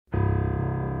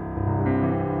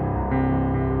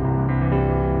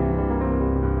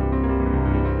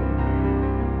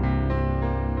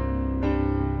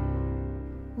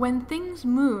When things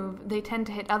move, they tend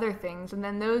to hit other things, and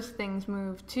then those things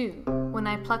move too. When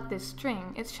I pluck this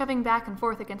string, it's shoving back and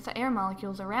forth against the air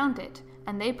molecules around it,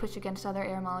 and they push against other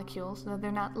air molecules, though they're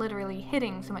not literally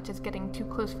hitting so much as getting too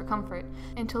close for comfort,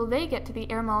 until they get to the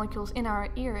air molecules in our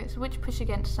ears, which push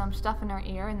against some stuff in our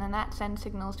ear, and then that sends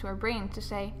signals to our brain to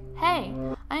say, "Hey,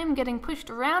 I am getting pushed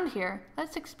around here.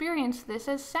 Let's experience this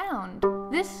as sound."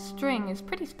 This string is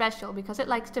pretty special because it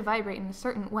likes to vibrate in a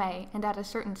certain way and at a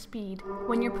certain speed.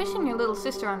 When you're pushing your little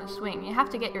sister on a swing, you have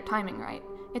to get your timing right.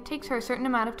 It takes her a certain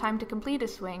amount of time to complete a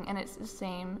swing, and it's the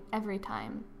same every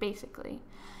time, basically.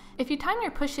 If you time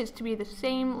your pushes to be the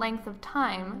same length of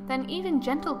time, then even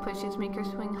gentle pushes make her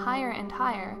swing higher and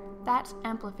higher. That's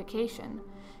amplification.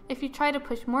 If you try to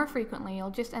push more frequently,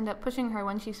 you'll just end up pushing her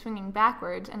when she's swinging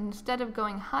backwards, and instead of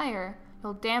going higher,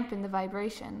 you'll dampen the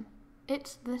vibration.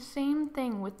 It's the same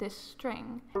thing with this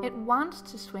string. It wants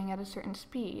to swing at a certain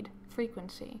speed,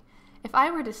 frequency. If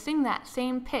I were to sing that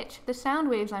same pitch, the sound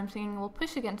waves I'm singing will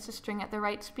push against the string at the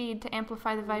right speed to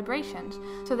amplify the vibrations,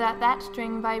 so that that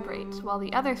string vibrates while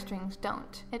the other strings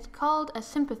don't. It's called a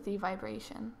sympathy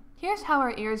vibration. Here's how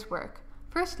our ears work.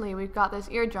 Firstly, we've got this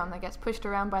eardrum that gets pushed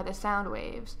around by the sound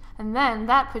waves, and then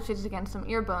that pushes against some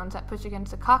ear bones that push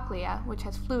against the cochlea, which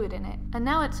has fluid in it. And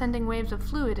now it's sending waves of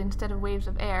fluid instead of waves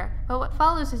of air, but what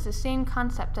follows is the same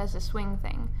concept as the swing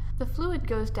thing. The fluid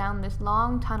goes down this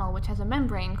long tunnel which has a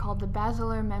membrane called the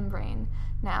basilar membrane.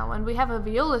 Now, when we have a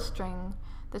viola string,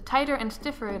 the tighter and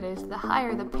stiffer it is, the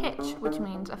higher the pitch, which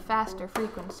means a faster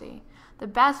frequency. The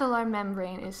basilar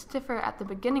membrane is stiffer at the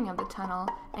beginning of the tunnel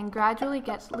and gradually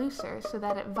gets looser so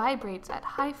that it vibrates at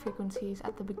high frequencies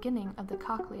at the beginning of the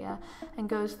cochlea and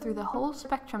goes through the whole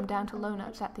spectrum down to low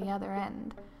notes at the other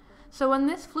end. So when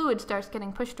this fluid starts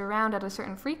getting pushed around at a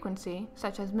certain frequency,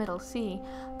 such as middle C,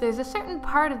 there's a certain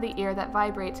part of the ear that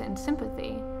vibrates in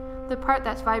sympathy. The part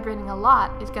that's vibrating a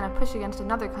lot is going to push against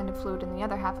another kind of fluid in the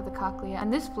other half of the cochlea,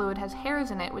 and this fluid has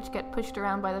hairs in it which get pushed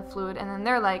around by the fluid, and then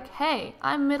they're like, "Hey,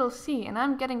 I'm middle C, and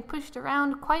I'm getting pushed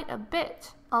around quite a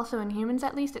bit." Also, in humans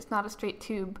at least, it's not a straight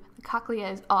tube. The cochlea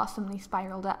is awesomely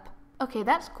spiraled up. Okay,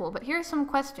 that's cool, but here are some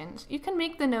questions. You can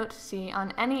make the note C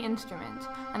on any instrument,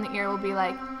 and the ear will be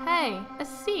like, "Hey, a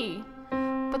C."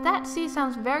 But that C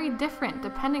sounds very different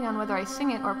depending on whether I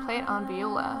sing it or play it on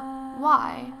viola.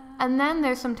 Why? And then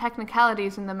there's some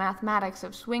technicalities in the mathematics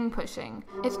of swing pushing.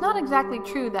 It's not exactly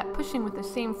true that pushing with the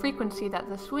same frequency that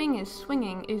the swing is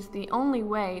swinging is the only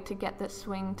way to get the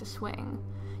swing to swing.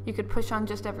 You could push on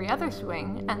just every other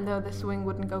swing, and though the swing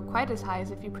wouldn't go quite as high as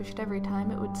if you pushed every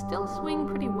time, it would still swing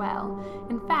pretty well.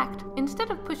 In fact, instead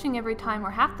of pushing every time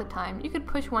or half the time, you could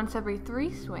push once every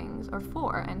 3 swings, or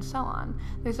 4, and so on.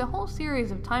 There's a whole series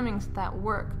of timings that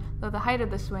work, though the height of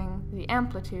the swing, the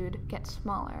amplitude, gets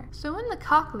smaller. So in the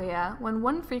cochlea, when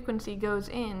one frequency goes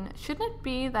in, shouldn't it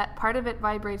be that part of it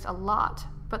vibrates a lot?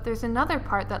 But there's another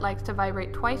part that likes to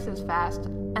vibrate twice as fast,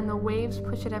 and the waves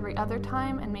push it every other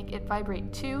time and make it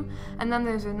vibrate too, and then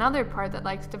there's another part that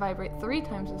likes to vibrate 3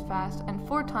 times as fast, and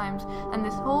 4 times, and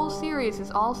this whole series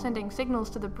is all sending signals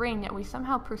to the brain, yet we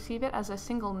somehow perceive it as a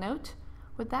single note?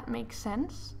 Would that make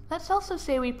sense? Let's also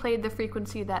say we played the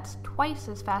frequency that's twice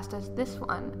as fast as this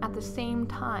one at the same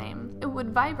time. It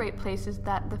would vibrate places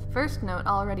that the first note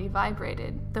already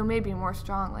vibrated, though maybe more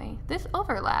strongly. This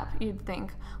overlap, you'd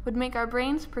think, would make our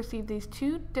brains perceive these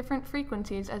 2 different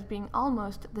frequencies as being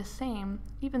almost the same,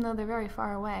 even though they're very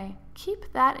far away.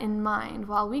 Keep that in mind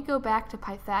while we go back to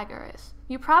Pythagoras.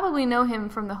 You probably know him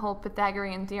from the whole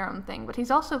Pythagorean theorem thing, but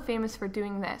he's also famous for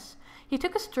doing this. He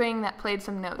took a string that played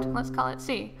some note, let's call it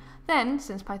C. Then,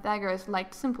 since Pythagoras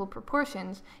liked simple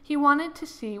proportions, he wanted to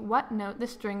see what note the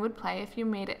string would play if you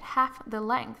made it half the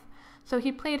length. So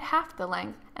he played half the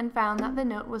length and found that the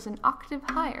note was an octave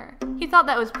higher. He thought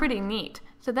that was pretty neat,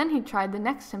 so then he tried the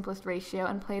next simplest ratio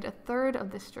and played a third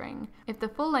of the string. If the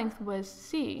full length was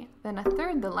C, then a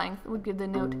third the length would give the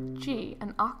note G,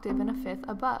 an octave and a fifth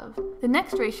above. The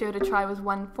next ratio to try was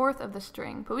 1/4 of the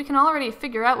string, but we can already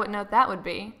figure out what note that would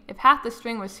be. If half the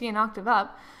string was C an octave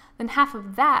up, then half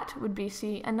of that would be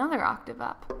C another octave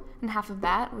up, and half of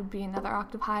that would be another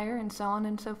octave higher, and so on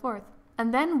and so forth.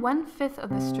 And then 1/5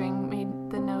 of the string made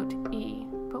the note E.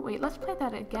 But wait, let's play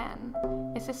that again.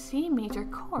 It's a C major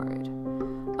chord.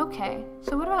 Okay,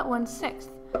 so what about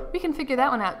 1/6? We can figure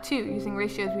that one out too, using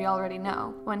ratios we already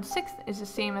know. 1/6 is the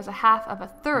same as a half of a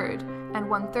third, and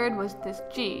 1/3 was this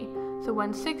G, so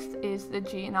 1/6 is the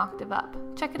G an octave up.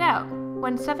 Check it out.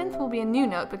 1/7 will be a new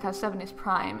note because 7 is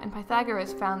prime, and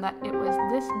Pythagoras found that it was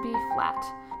this B flat.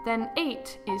 Then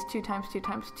 8 is 2 times 2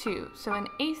 times 2, so an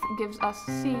eighth gives us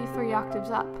C 3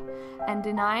 octaves up. And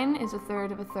 9 is a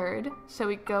third of a third, so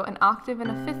we go an octave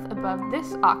and a fifth above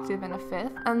this octave and a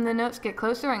fifth, and the notes get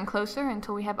closer and closer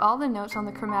until we have all the notes on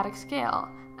the chromatic scale,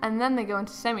 and then they go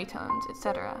into semitones,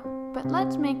 etc. But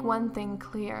let's make one thing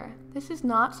clear. This is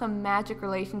not some magic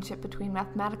relationship between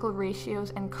mathematical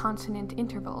ratios and consonant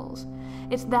intervals.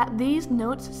 It's that these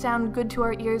notes sound good to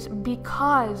our ears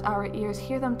because our ears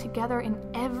hear them together in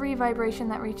every vibration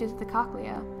that reaches the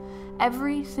cochlea.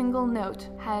 Every single note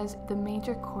has the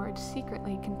major chord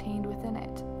secretly contained within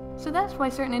it. So that's why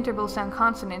certain intervals sound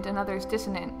consonant and others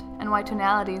dissonant, and why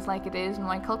tonality is like it is, and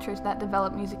why cultures that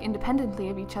develop music independently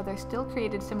of each other still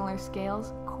created similar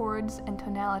scales, chords, and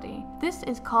tonality. This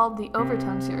is called the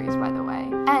overtone series, by the way.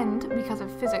 And, because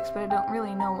of physics, but I don't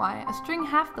really know why, a string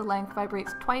half the length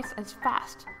vibrates twice as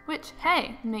fast, which,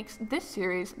 hey, makes this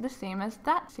series the same as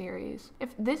that series. If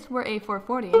this were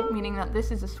A440, meaning that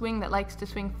this is a swing that likes to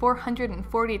swing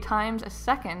 440 times a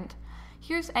second,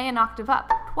 here's A an octave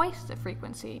up, twice the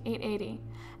frequency, 880.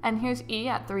 And here's E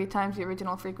at 3 times the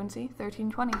original frequency,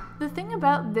 1320. The thing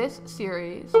about this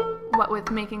series, what with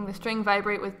making the string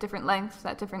vibrate with different lengths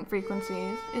at different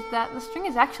frequencies, is that the string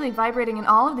is actually vibrating in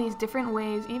all of these different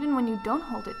ways even when you don't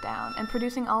hold it down, and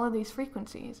producing all of these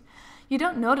frequencies. You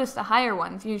don't notice the higher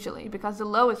ones usually, because the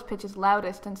lowest pitch is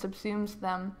loudest and subsumes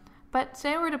them. But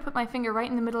say I were to put my finger right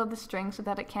in the middle of the string so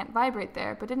that it can't vibrate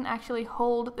there, but didn't actually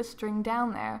hold the string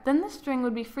down there, then the string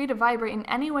would be free to vibrate in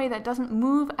any way that doesn't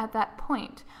move at that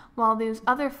point, while these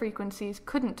other frequencies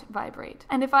couldn't vibrate.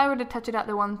 And if I were to touch it at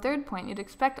the 1/3 point, you'd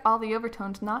expect all the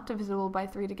overtones not divisible by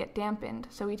 3 to get dampened,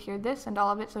 so we'd hear this and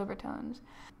all of its overtones.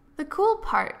 The cool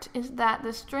part is that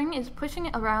the string is pushing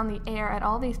it around the air at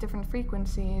all these different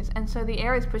frequencies, and so the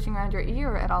air is pushing around your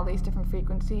ear at all these different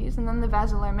frequencies, and then the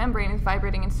basilar membrane is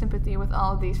vibrating in sympathy with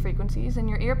all of these frequencies, and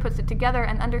your ear puts it together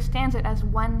and understands it as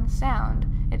one sound.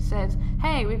 It says,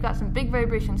 hey, we've got some big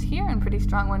vibrations here and pretty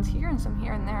strong ones here and some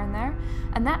here and there,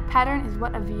 and that pattern is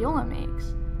what a viola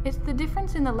makes. It's the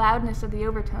difference in the loudness of the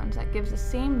overtones that gives the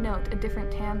same note a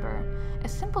different timbre. A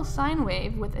simple sine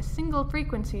wave with a single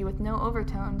frequency with no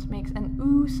overtones makes an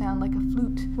ooh sound like a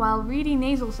flute, while reedy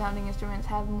nasal sounding instruments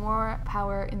have more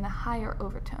power in the higher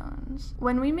overtones.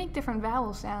 When we make different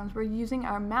vowel sounds, we're using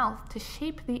our mouth to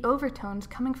shape the overtones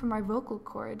coming from our vocal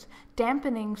cords,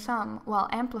 dampening some while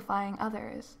amplifying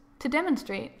others. To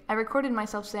demonstrate, I recorded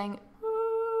myself saying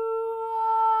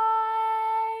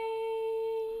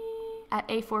at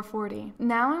A440.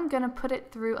 Now I'm going to put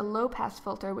it through a low-pass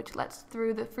filter which lets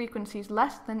through the frequencies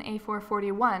less than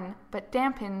A441, but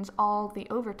dampens all the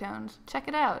overtones. Check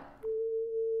it out.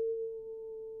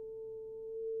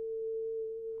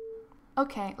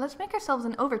 Okay, let's make ourselves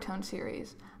an overtone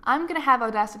series. I'm going to have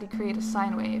Audacity create a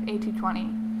sine wave,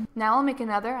 A220. Now I'll make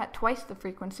another at twice the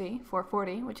frequency,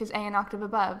 440, which is A an octave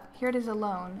above. Here it is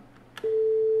alone.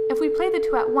 If we play the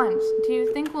two at once, do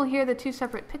you think we'll hear the two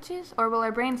separate pitches, or will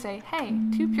our brain say, hey,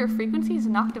 two pure frequencies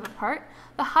an octave apart?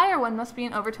 The higher one must be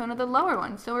an overtone of the lower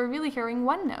one, so we're really hearing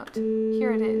one note.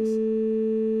 Here it is.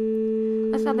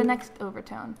 Let's add the next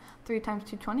overtone. 3 times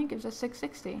 220 gives us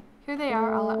 660. Here they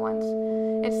are all at once.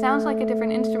 It sounds like a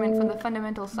different instrument from the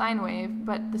fundamental sine wave,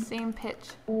 but the same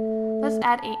pitch. Let's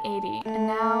add 880, and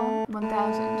now 1000.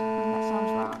 That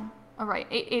sounds wrong. Alright,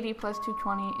 880 plus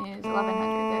 220 is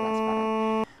 1100. There, that's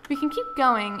better. We can keep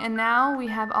going, and now we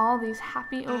have all these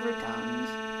happy overtones.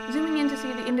 Zooming in to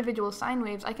see the individual sine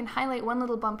waves, I can highlight one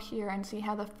little bump here and see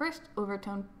how the first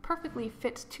overtone perfectly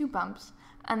fits 2 bumps,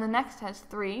 and the next has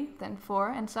 3, then 4,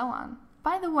 and so on.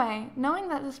 By the way, knowing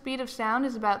that the speed of sound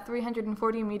is about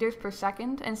 340 meters per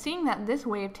second, and seeing that this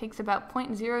wave takes about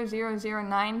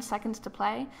 0.0009 seconds to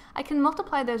play, I can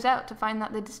multiply those out to find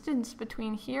that the distance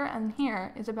between here and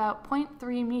here is about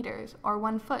 0.3 meters, or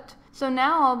 1 foot. So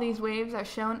now all these waves are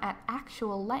shown at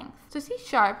actual length. So C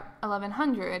sharp,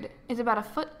 1100, is about a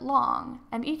foot long,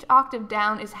 and each octave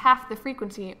down is half the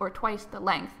frequency, or twice the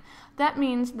length. That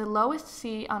means the lowest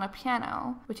C on a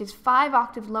piano, which is 5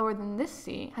 octaves lower than this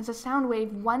C, has a sound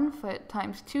wave 1 foot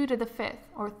times 2 to the 5th,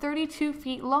 or 32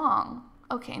 feet long.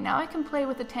 Okay, now I can play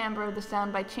with the timbre of the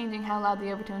sound by changing how loud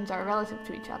the overtones are relative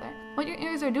to each other. What your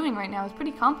ears are doing right now is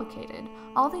pretty complicated.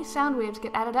 All these sound waves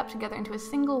get added up together into a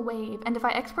single wave, and if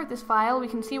I export this file, we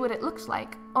can see what it looks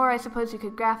like. Or I suppose you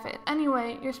could graph it.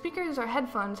 Anyway, your speakers or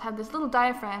headphones have this little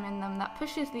diaphragm in them that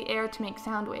pushes the air to make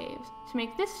sound waves. To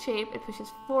make this shape, it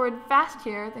pushes forward fast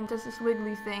here, then does this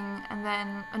wiggly thing, and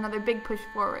then another big push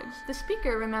forwards. The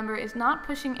speaker, remember, is not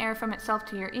pushing air from itself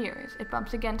to your ears. It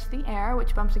bumps against the air,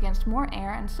 which bumps against more air,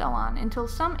 air, and so on, until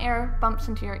some air bumps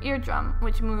into your eardrum,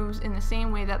 which moves in the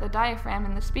same way that the diaphragm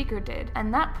in the speaker did,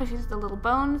 and that pushes the little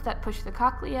bones that push the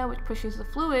cochlea, which pushes the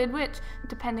fluid, which,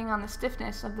 depending on the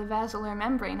stiffness of the basilar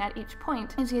membrane at each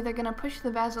point, is either going to push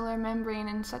the basilar membrane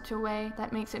in such a way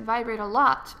that makes it vibrate a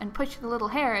lot and push the little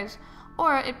hairs,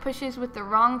 or it pushes with the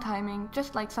wrong timing,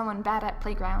 just like someone bad at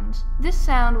playgrounds. This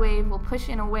sound wave will push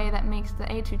in a way that makes the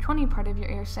A220 part of your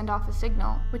ear send off a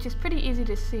signal, which is pretty easy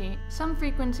to see. Some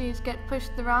frequencies get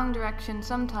pushed the wrong direction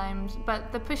sometimes,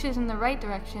 but the pushes in the right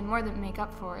direction more than make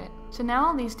up for it. So now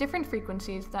all these different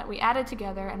frequencies that we added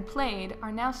together and played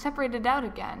are now separated out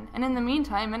again, and in the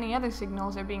meantime many other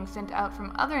signals are being sent out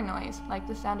from other noise, like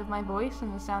the sound of my voice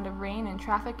and the sound of rain and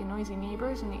traffic and noisy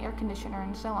neighbors and the air conditioner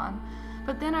and so on.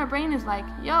 But then our brain is like,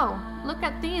 yo, look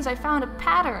at these, I found a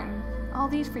pattern. All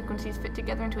these frequencies fit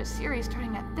together into a series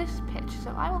starting at this pitch,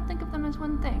 so I will think of them as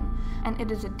one thing. And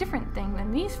it is a different thing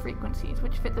than these frequencies,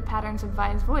 which fit the patterns of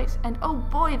Vi's voice. And oh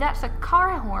boy, that's a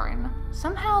car horn!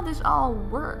 Somehow this all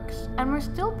works, and we're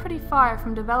still pretty far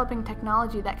from developing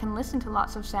technology that can listen to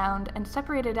lots of sound and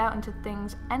separate it out into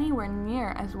things anywhere near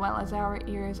as well as our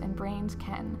ears and brains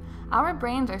can. Our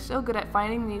brains are so good at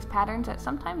finding these patterns that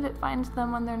sometimes it finds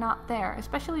them when they're not there,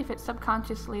 especially if it's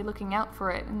subconsciously looking out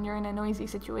for it and you're in a noisy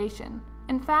situation.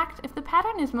 In fact, if the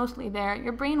pattern is mostly there,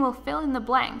 your brain will fill in the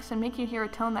blanks and make you hear a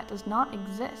tone that does not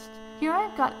exist. Here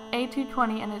I've got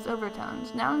A220 and its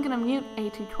overtones. Now I'm going to mute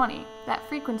A220. That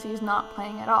frequency is not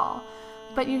playing at all.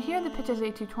 But you hear the pitch as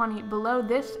A220 below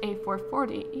this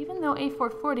A440, even though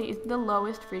A440 is the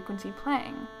lowest frequency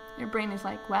playing. Your brain is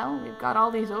like, well, we've got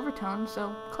all these overtones,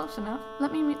 so close enough.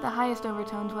 Let me mute the highest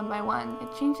overtones one by one.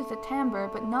 It changes the timbre,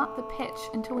 but not the pitch,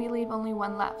 until we leave only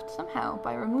one left. Somehow,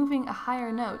 by removing a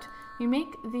higher note, we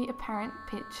make the apparent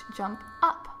pitch jump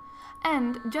up.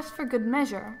 And, just for good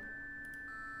measure,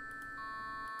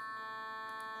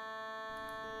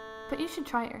 but you should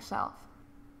try it yourself.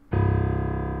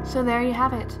 So there you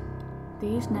have it.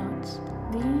 These notes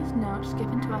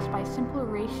given to us by simple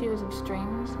ratios of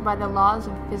strings, by the laws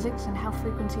of physics and how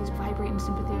frequencies vibrate in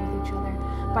sympathy with each other,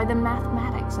 by the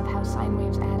mathematics of how sine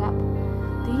waves add up.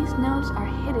 These notes are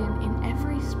hidden in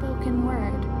every spoken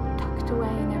word, tucked away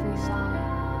in every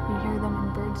sigh. You hear them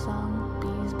in birdsong,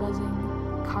 bees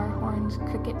buzzing, car horns,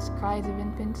 crickets, cries of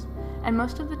infants, and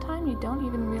most of the time you don't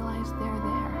even realize they're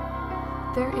there.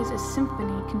 There is a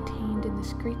symphony contained in the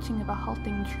screeching of a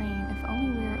halting train, if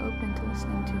only we are open to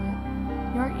listening to it.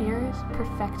 Your ears,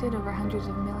 perfected over hundreds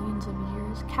of millions of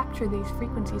years, capture these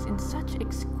frequencies in such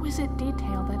exquisite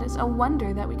detail that it's a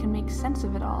wonder that we can make sense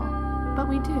of it all. But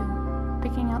we do,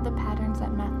 picking out the patterns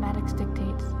that mathematics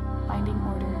dictates, finding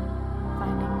order,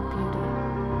 finding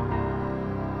beauty.